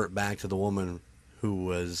revert back to the woman who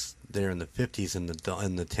was there in the 50s and the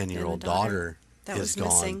 10-year-old daughter that is was gone.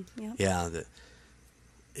 Missing. Yep. Yeah.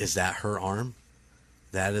 Is that her arm?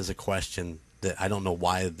 That is a question that I don't know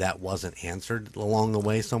why that wasn't answered along the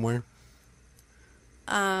way somewhere.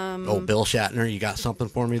 Bill Shatner, you got something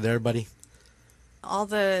for me there, buddy?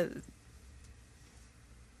 The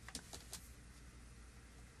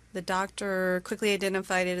doctor quickly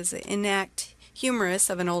identified it as the inact humerus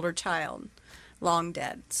of an older child, long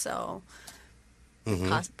dead. So,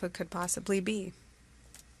 could possibly be.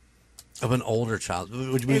 Of an older child.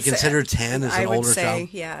 Would we consider 10 as an older child? I would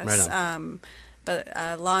say, yes. Right on.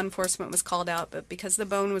 But law enforcement was called out, but because the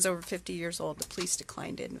bone was over 50 years old, the police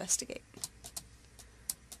declined to investigate.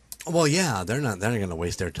 Well, yeah, they're not going to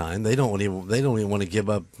waste their time. They don't even want to give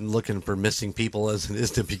up looking for missing people as it is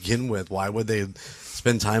to begin with. Why would they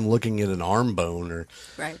spend time looking at an arm bone or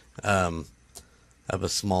right of a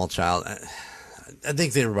small child? I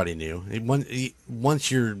think that everybody knew. Once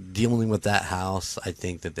you're dealing with that house, I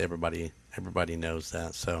think that everybody knows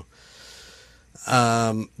that. So.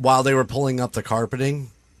 While they were pulling up the carpeting,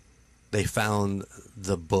 they found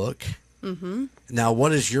the book. Mm-hmm. Now, what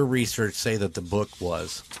does your research say that the book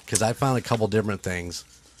was? Because I found a couple different things.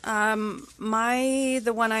 The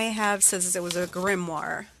one I have says it was a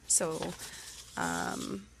grimoire. So,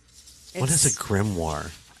 what is a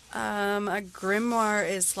grimoire? A grimoire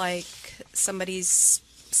is like somebody's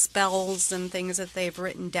spells and things that they've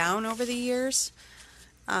written down over the years.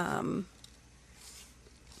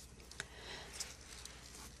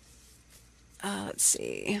 Let's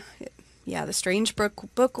see. Yeah, the strange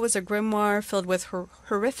book was a grimoire filled with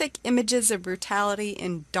horrific images of brutality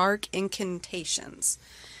and dark incantations.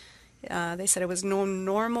 They said it was no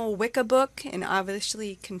normal Wicca book and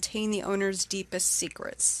obviously contained the owner's deepest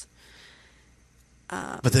secrets.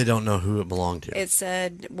 But they don't know who it belonged to. It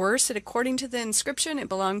said, worse, according to the inscription, it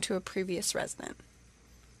belonged to a previous resident.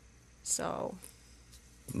 So.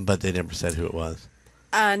 But they never said who it was.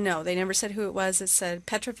 No, they never said who it was. It said,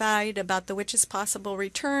 petrified about the witch's possible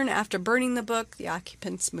return. After burning the book, the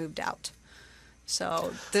occupants moved out.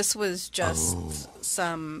 So this was just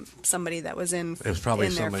somebody that was in. It was probably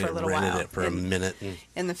in there somebody for a little that rented while it for a minute.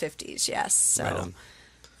 In the 50s, yes. So,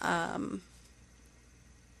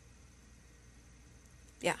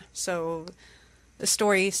 yeah. So the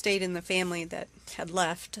story stayed in the family that had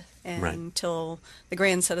left until the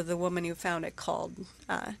grandson of the woman who found it called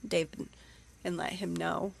David and let him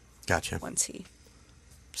know. Gotcha. Once he.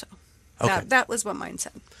 So okay. that was what mine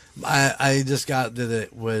said. I just got that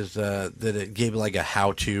it was that it gave like a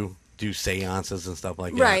how to do seances and stuff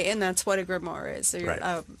like that. Right, and that's what a grimoire is.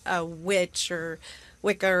 A witch or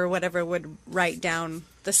Wicca or whatever would write down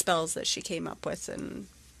the spells that she came up with, and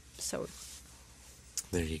so.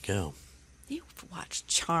 There you go. You've watched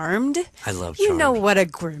Charmed. I love Charmed. You know what a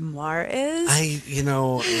grimoire is.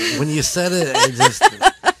 When you said it,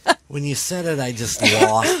 I just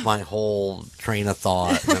lost my whole train of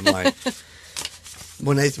thought. And I'm like,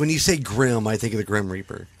 when you say grim, I think of the Grim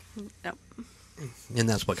Reaper. Nope. And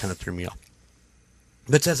that's what kind of threw me off.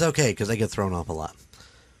 But that's okay, because I get thrown off a lot.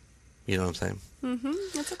 You know what I'm saying? Mm-hmm.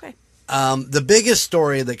 That's okay. The biggest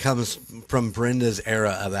story that comes from Brenda's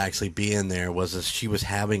era of actually being there was that she was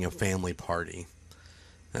having a family party.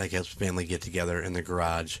 I guess family get together in the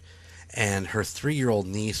garage. And her 3-year-old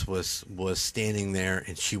niece was standing there,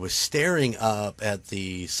 and she was staring up at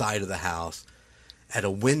the side of the house at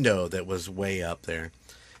a window that was way up there.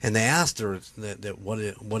 And they asked her that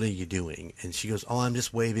what are you doing? And she goes, I'm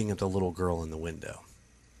just waving at the little girl in the window.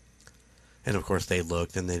 And of course they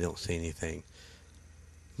looked and they don't see anything.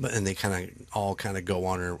 And they kind of go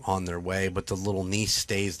on their way, but the little niece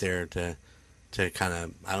stays there to kind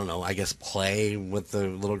of, I don't know, I guess play with the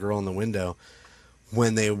little girl in the window.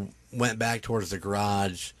 When they went back towards the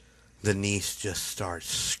garage, the niece just starts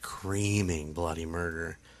screaming bloody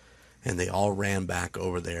murder. And they all ran back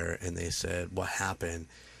over there and they said, what happened?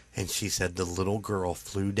 And she said, the little girl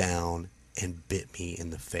flew down and bit me in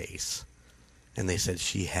the face. And they said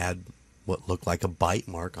she had what looked like a bite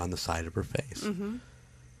mark on the side of her face. Mm-hmm.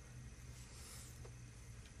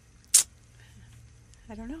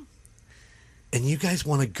 I don't know. And you guys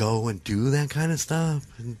want to go and do that kind of stuff?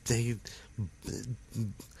 And they,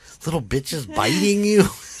 little bitches biting you?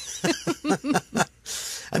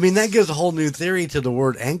 I mean, that gives a whole new theory to the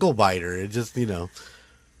word ankle biter. It just,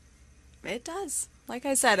 It does. Like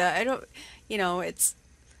I said, I don't,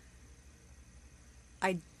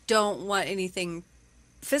 I don't want anything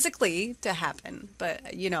physically to happen, but,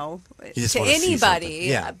 to anybody.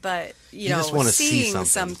 Yeah. But, just want to seeing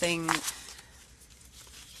something,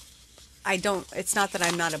 it's not that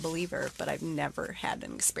I'm not a believer, but I've never had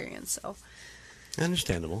an experience, so.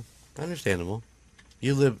 Understandable.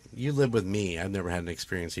 You live with me. I've never had an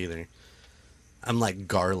experience either. I'm like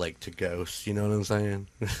garlic to ghosts. You know what I'm saying?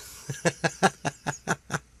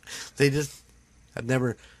 I've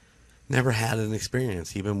never had an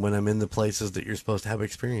experience, even when I'm in the places that you're supposed to have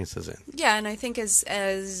experiences in. Yeah, and I think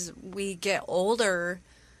as we get older,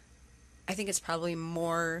 I think it's probably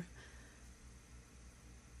more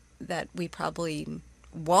that we probably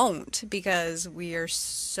won't, because we are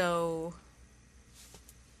so...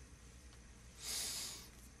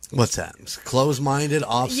 What's that? Closed-minded,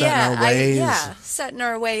 offsetting our ways? Setting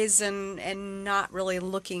our ways and not really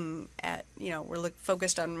looking at, we're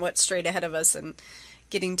focused on what's straight ahead of us and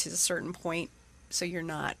getting to a certain point, so you're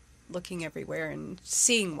not looking everywhere and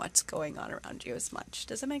seeing what's going on around you as much.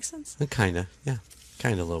 Does that make sense? Kind of, yeah.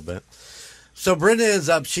 Kind of a little bit. So Brenda ends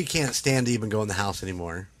up, she can't stand to even go in the house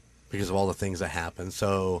anymore because of all the things that happen.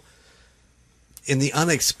 So in the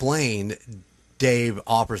unexplained, Dave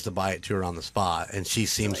offers to buy it to her on the spot, and she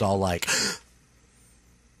seems all like...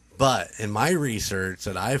 But in my research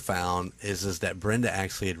that I found is that Brenda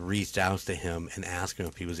actually had reached out to him and asked him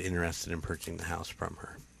if he was interested in purchasing the house from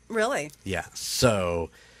her. Really? Yeah. So,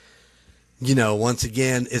 once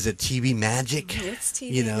again, is it TV magic? It's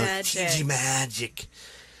TV magic. TV magic.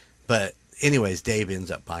 But anyways, Dave ends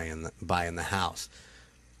up buying the house.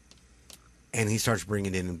 And he starts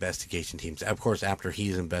bringing in investigation teams. Of course, after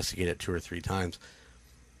he's investigated 2 or 3 times,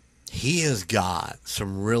 he has got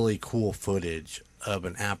some really cool footage of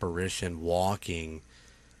an apparition walking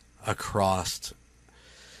across.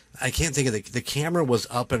 I can't think of the camera was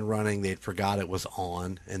up and running. They'd forgot it was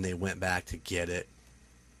on, and they went back to get it.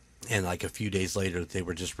 And like a few days later, they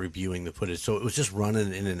were just reviewing the footage. So it was just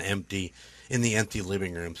running in the empty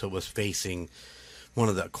living room. So it was facing one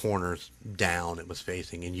of the corners down. It was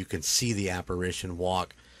facing, and you can see the apparition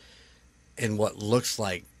walk in what looks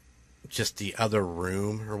like just the other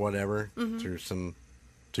room or whatever, through some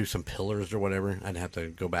pillars or whatever. I'd have to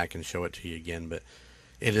go back and show it to you again, but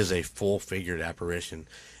it is a full-figured apparition.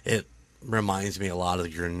 It reminds me a lot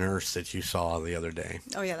of your nurse that you saw the other day.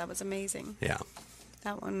 Oh yeah, that was amazing. Yeah.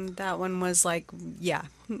 That one was like, yeah.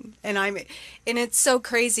 And it's so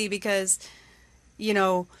crazy because, you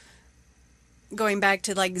know, going back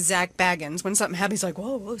to like Zach Baggins, when something happens, he's like,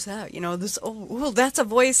 whoa, what was that? You know, that's a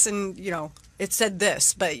voice, and, you know, it said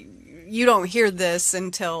this, but you don't hear this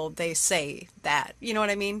until they say that. You know what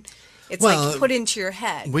I mean? It's like put into your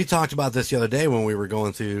head. We talked about this the other day when we were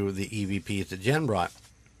going through the EVPs that Jen brought.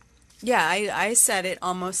 Yeah, I said it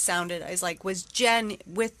almost sounded, I was like, was Jen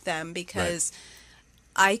with them? Because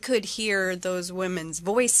I could hear those women's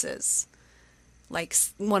voices. Like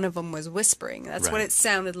one of them was whispering. That's what it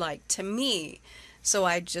sounded like to me. So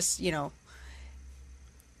I just, you know.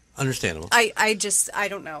 Understandable. I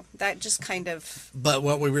don't know. That just kind of but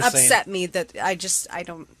what we were upset me that I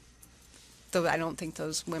don't think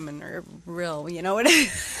those women are real, you know what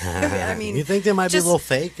I mean? You think they might be a little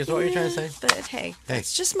fake, is what you're trying to say? But hey,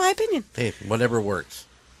 it's just my opinion. Hey, whatever works.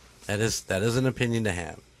 That is an opinion to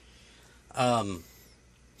have.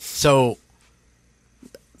 So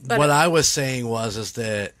what I was saying is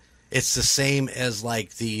that it's the same as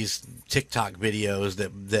like these TikTok videos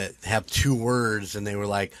that have two words, and they were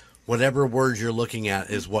like, whatever words you're looking at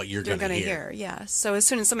is what you're going to hear. Yeah. So as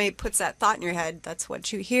soon as somebody puts that thought in your head, that's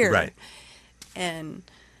what you hear. Right. And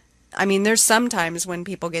I mean, there's sometimes when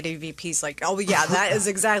people get EVPs like, oh yeah, that is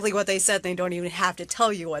exactly what they said. They don't even have to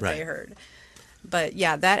tell you what they heard. But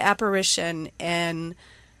yeah, that apparition and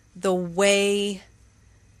the way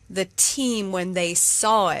the team, when they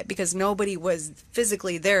saw it, because nobody was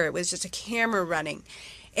physically there, it was just a camera running,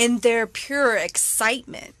 and their pure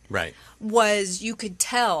excitement was, you could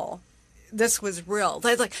tell this was real.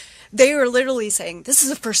 They were literally saying, this is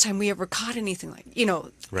the first time we ever caught anything like, you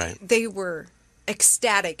know, they were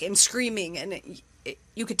ecstatic and screaming, and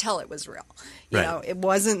you could tell it was real. You know, it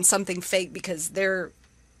wasn't something fake, because they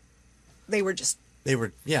were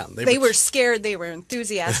scared. They were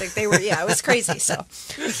enthusiastic. They were, it was crazy. So,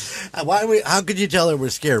 how could you tell they were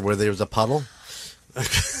scared? Where there was a puddle?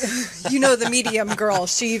 You know, the medium girl.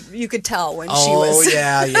 You could tell when she Oh was.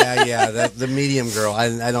 yeah. The medium girl.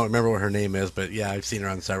 I don't remember what her name is, but yeah, I've seen her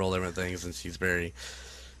on several different things, and she's very,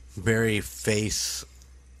 very face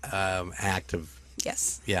active.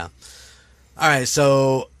 Yes. Yeah. All right.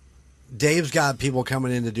 So Dave's got people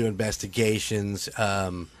coming in to do investigations.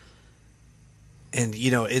 And,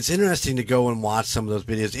 you know, it's interesting to go and watch some of those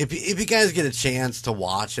videos. If you guys get a chance to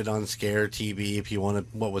watch it on Scare TV, if you want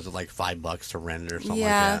to, what was it, like $5 to rent it or something like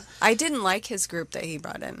that? I didn't like his group that he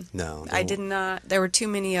brought in. No. I did not. There were too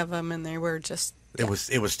many of them, and they were just... It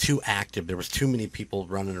was too active. There was too many people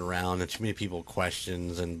running around and too many people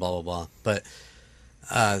questions and blah, blah, blah. But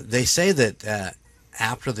they say that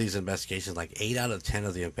after these investigations, like 8 out of 10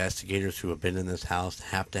 of the investigators who have been in this house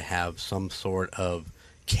have to have some sort of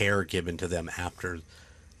care given to them after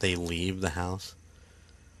they leave the house.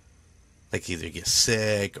 Like either get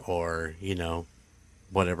sick or, you know,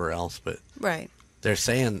 whatever else. But they're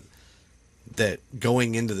saying that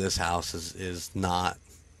going into this house is not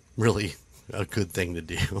really a good thing to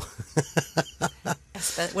do.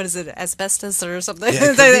 What is it, asbestos or something?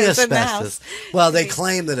 Yeah, it could be asbestos. Well, they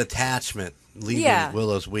claim that attachment, leaving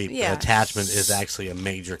Willows Weep, attachment is actually a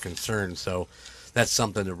major concern. So that's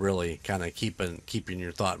something to really kind of keep in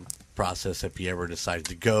your thought process if you ever decide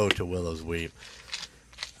to go to Willows Weep.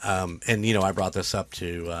 And, you know, I brought this up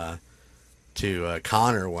to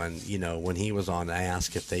Connor when he was on. I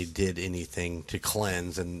asked if they did anything to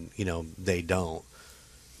cleanse, and, you know, they don't.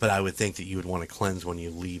 But I would think that you would want to cleanse when you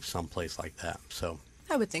leave someplace like that. So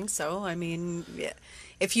I would think so. I mean,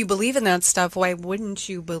 if you believe in that stuff, why wouldn't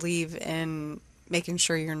you believe in making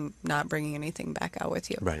sure you're not bringing anything back out with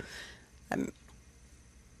you? Right.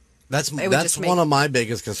 That's one of my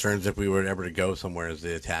biggest concerns if we were ever to go somewhere, is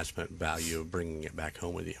the attachment value of bringing it back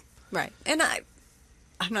home with you. Right. And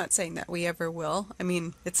I'm not saying that we ever will. I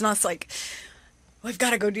mean, it's not like, we've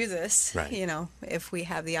got to go do this. Right. You know, if we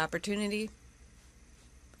have the opportunity,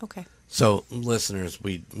 okay. So, listeners,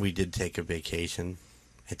 we did take a vacation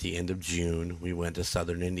at the end of June. We went to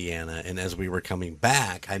southern Indiana, and as we were coming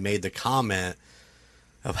back, I made the comment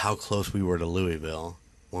of how close we were to Louisville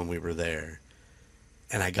when we were there.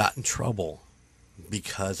 And I got in trouble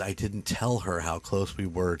because I didn't tell her how close we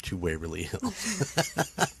were to Waverly Hills.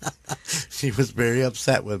 She was very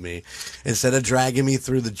upset with me. Instead of dragging me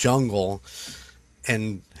through the jungle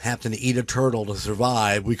and having to eat a turtle to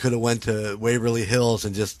survive, we could have went to Waverly Hills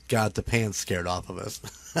and just got the pants scared off of us.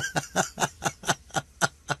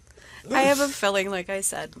 I have a feeling, like I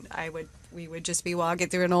said, we would just be walking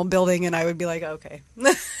through an old building, and I would be like, okay.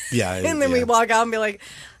 Yeah. And then we walk out and be like,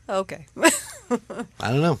 okay.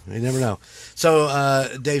 I don't know. You never know.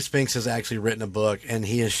 So Dave Spinks has actually written a book, and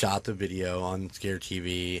he has shot the video on Scare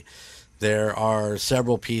TV. There are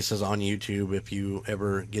several pieces on YouTube if you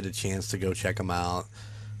ever get a chance to go check them out.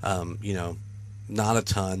 Not a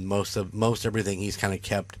ton. Most everything he's kind of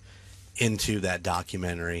kept into that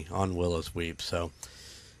documentary on Willows Weep. So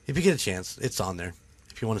if you get a chance, it's on there.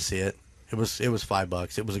 If you want to see it, it was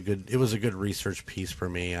 $5. It was a good research piece for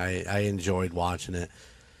me. I enjoyed watching it.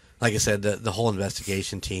 Like I said, the whole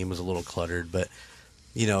investigation team was a little cluttered, but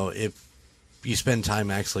if you spend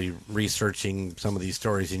time actually researching some of these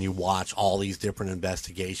stories and you watch all these different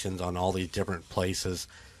investigations on all these different places,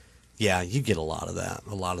 yeah, you get a lot of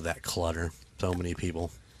that clutter. So many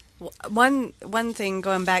people. One thing,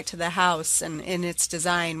 going back to the house and in its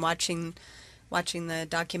design, watching the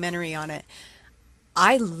documentary on it,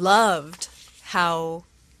 I loved how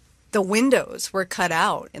the windows were cut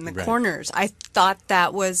out in the corners. I thought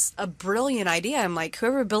that was a brilliant idea. I'm like,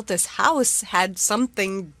 whoever built this house had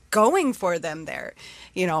something going for them there,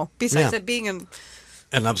 besides it being an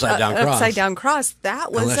upside down cross.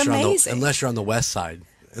 That was amazing. Unless you're on the west side.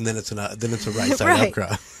 And then it's a right side up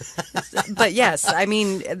cross. But yes, I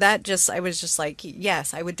mean, I was just like,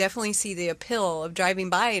 yes, I would definitely see the appeal of driving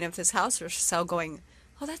by, and if this house was for sale, going,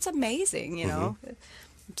 oh, that's amazing,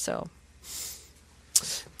 So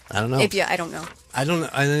I don't know. I don't know. I don't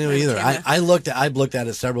know either. I've looked at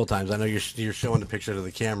it several times. I know you're showing the picture to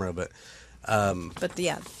the camera, but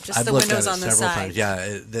yeah, just I've the windows on the side. Times.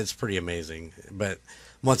 Yeah, that's pretty amazing. But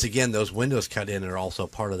once again, those windows cut in are also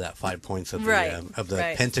part of that 5 points of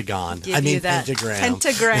the pentagon. Pentagram.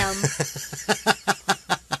 Pentagram.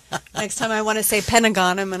 Next time I want to say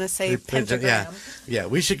Pentagon, I'm going to say pentagram. Yeah,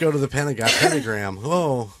 we should go to the pentagram.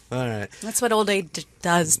 Oh, all right. That's what old age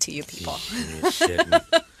does to you people.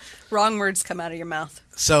 Wrong words come out of your mouth.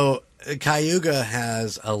 So Cayuga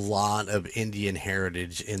has a lot of Indian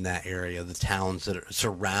heritage in that area. The towns that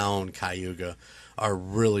surround Cayuga are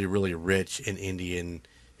really, really rich in Indian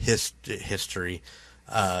history.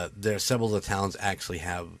 Several of the towns actually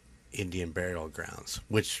have Indian burial grounds,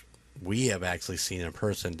 which we have actually seen in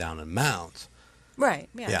person down in Mounds. Right.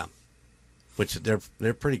 Yeah. Yeah. Which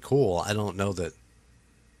they're pretty cool. I don't know that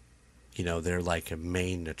they're like a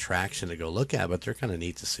main attraction to go look at, but they're kind of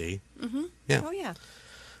neat to see. Mm-hmm. Yeah. Oh yeah.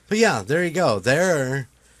 But yeah, there you go. There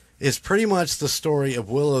is pretty much the story of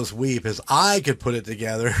Willows Weep as I could put it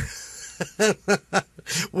together.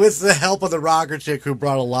 With the help of the Rocker Chick, who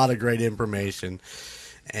brought a lot of great information,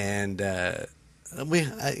 and I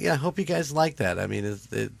hope you guys like that. I mean,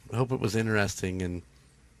 I hope it was interesting and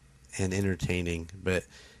entertaining. But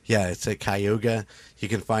yeah, it's at Cayuga. You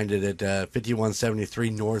can find it at 5173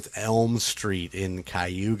 North Elm Street in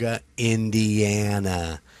Cayuga,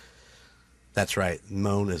 Indiana. That's right,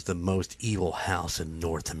 known as the most evil house in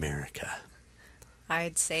North America.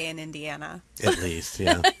 I'd say in Indiana. At least,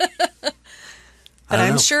 yeah. But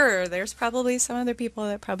I'm sure there's probably some other people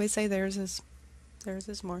that probably say theirs is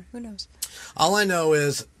more. Who knows? All I know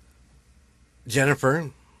is Jennifer,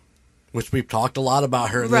 which we've talked a lot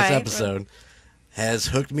about her in this episode, has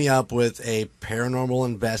hooked me up with a paranormal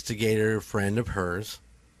investigator friend of hers.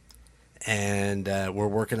 And we're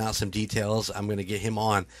working out some details. I'm going to get him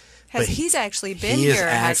on. He's actually been here,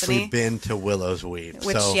 hasn't he? He has actually been to Willows Weep.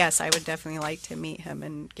 Which, yes, I would definitely like to meet him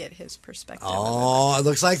and get his perspective. Oh, it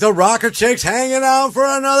looks like the Rocker Chick's hanging out for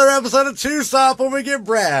another episode of Two Stop when we get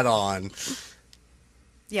Brad on.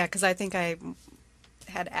 Yeah, because I think I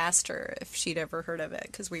had asked her if she'd ever heard of it,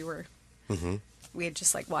 because we had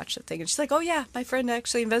just watched the thing, and she's like, "Oh yeah, my friend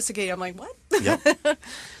actually investigated." I'm like, "What?" Yep.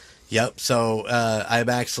 Yep. So I've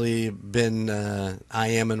actually been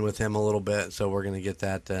IMing with him a little bit, so we're going to get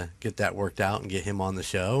that worked out and get him on the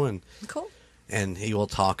show, and cool. And he will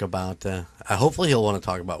talk about. Hopefully, he'll want to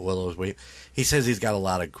talk about Willows Weep. He says he's got a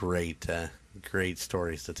lot of great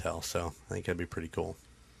stories to tell, so I think that'd be pretty cool.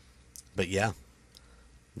 But yeah,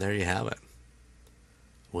 there you have it.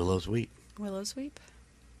 Willows Weep. Willows Weep.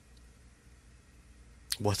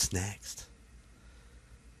 What's next?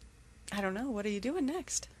 I don't know. What are you doing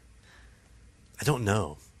next? I don't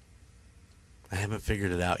know. I haven't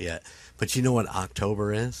figured it out yet. But you know what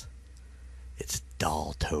October is? It's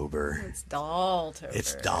Dolltober. It's Dolltober.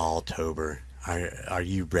 It's Dolltober. Are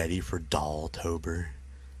you ready for Dolltober?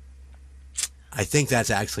 I think that's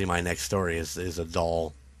actually my next story is a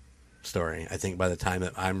doll story. I think by the time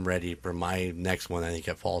that I'm ready for my next one, I think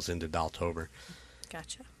it falls into Dolltober.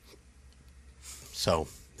 Gotcha. So,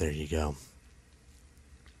 there you go.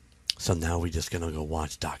 So now we're just going to go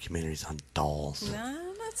watch documentaries on dolls.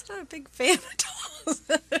 No, that's not a big fan of dolls.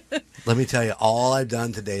 Let me tell you, all I've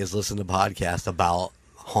done today is listen to podcasts about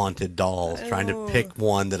haunted dolls, trying to pick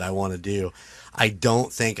one that I want to do. I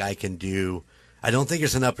don't think I can do. I don't think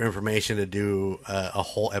there's enough information to do a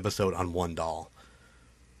whole episode on one doll.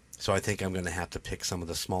 So I think I'm going to have to pick some of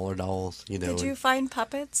the smaller dolls. Did you find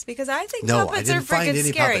puppets? Because I think No, puppets I are didn't find freaking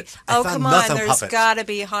any scary. puppets. I Oh, found come on. nothing There's puppets. got to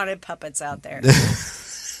be haunted puppets out there.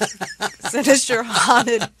 Sinister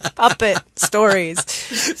haunted puppet stories.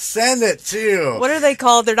 Send it to. What are they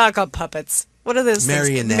called? They're not called puppets. What are those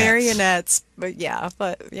Marionettes. things? Marionettes. But yeah,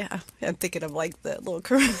 I'm thinking of like the little,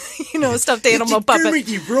 stuffed animal puppet.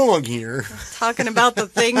 You're wrong here. Talking about the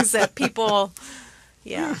things that people,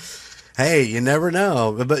 yeah. Hey, you never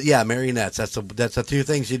know. But yeah, marionettes. That's the two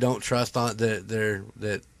things you don't trust on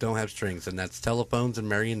that don't have strings, and that's telephones and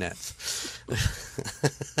marionettes.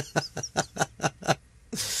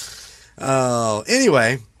 Oh,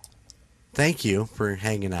 anyway, thank you for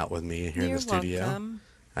hanging out with me here in the studio. Welcome.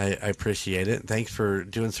 I appreciate it. Thanks for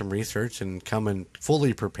doing some research and coming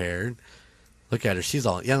fully prepared. Look at her. She's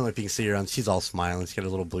all, I don't know if you can see her on, she's all smiling. She's got her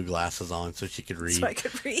little blue glasses on so she could read. So I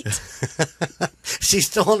could read. She's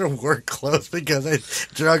still in her work clothes because I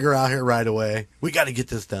drug her out here right away. We got to get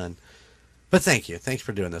this done. But thank you. Thanks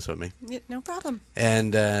for doing this with me. Yeah, no problem.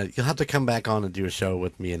 And you'll have to come back on and do a show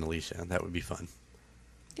with me and Alicia. That would be fun.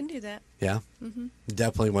 You can do that. Yeah? Mm-hmm.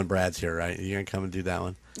 Definitely when Brad's here, right? You're going to come and do that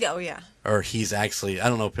one? Oh, yeah. Or he's actually, I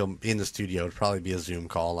don't know if he'll be in the studio. It'll probably be a Zoom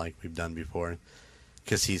call like we've done before.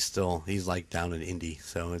 Because he's like down in Indy.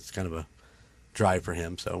 So it's kind of a drive for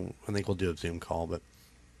him. So I think we'll do a Zoom call. But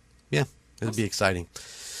yeah, it'll be exciting.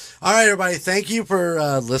 All right, everybody. Thank you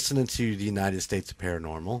for listening to the United States of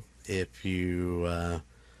Paranormal. If you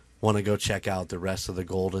want to go check out the rest of the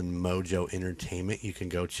Golden Mojo Entertainment, you can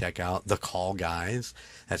go check out The Call Guys.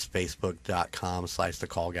 That's Facebook.com/The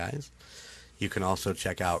Call Guys. You can also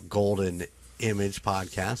check out Golden Image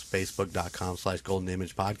Podcast, Facebook.com/Golden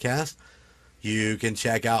Image Podcast. You can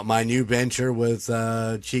check out my new venture with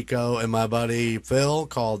Chico and my buddy Phil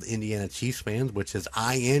called Indiana Chiefs Fans, which is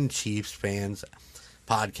IN Chiefs Fans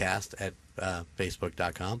Podcast at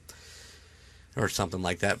Facebook.com. Or something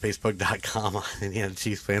like that, Facebook.com, Indiana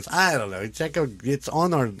Chiefs Fans. I don't know. Check out. It's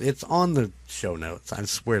on the show notes. I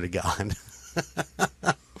swear to God.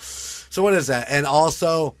 So what is that? And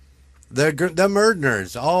also, the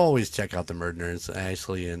Murdners. Always check out the Murdners.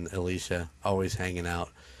 Ashley and Alicia always hanging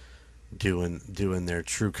out, doing their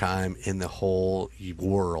true crime in the whole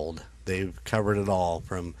world. They've covered it all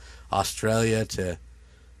from Australia to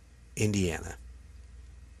Indiana.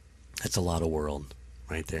 That's a lot of world.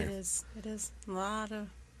 Right there. It is. Lots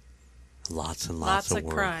and lots of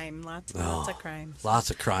crime. Lots of crime. Lots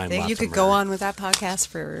of crime. You could go on with that podcast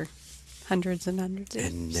for hundreds and hundreds of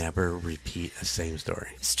years. And never repeat the same story.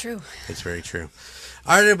 It's true. It's very true.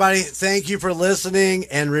 All right, everybody. Thank you for listening.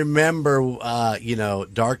 And remember,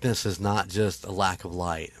 darkness is not just a lack of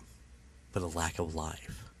light, but a lack of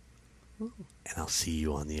life. Ooh. And I'll see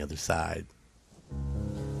you on the other side.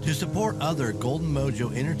 To support other Golden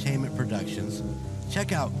Mojo Entertainment productions,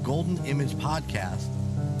 check out Golden Image Podcast,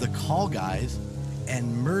 The Call Guys,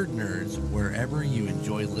 and Murdners wherever you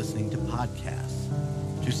enjoy listening to podcasts.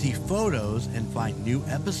 To see photos and find new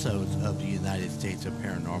episodes of the United States of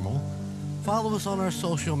Paranormal, follow us on our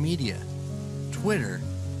social media. Twitter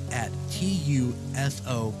at TUSOPPOD,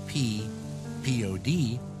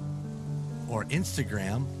 or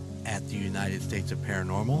Instagram at the United States of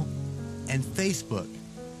Paranormal, and Facebook,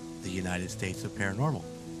 the United States of Paranormal.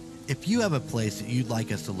 If you have a place that you'd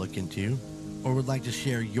like us to look into, or would like to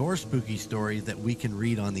share your spooky story that we can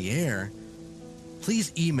read on the air,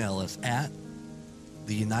 please email us at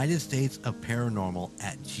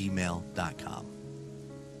theunitedstatesofparanormal@gmail.com.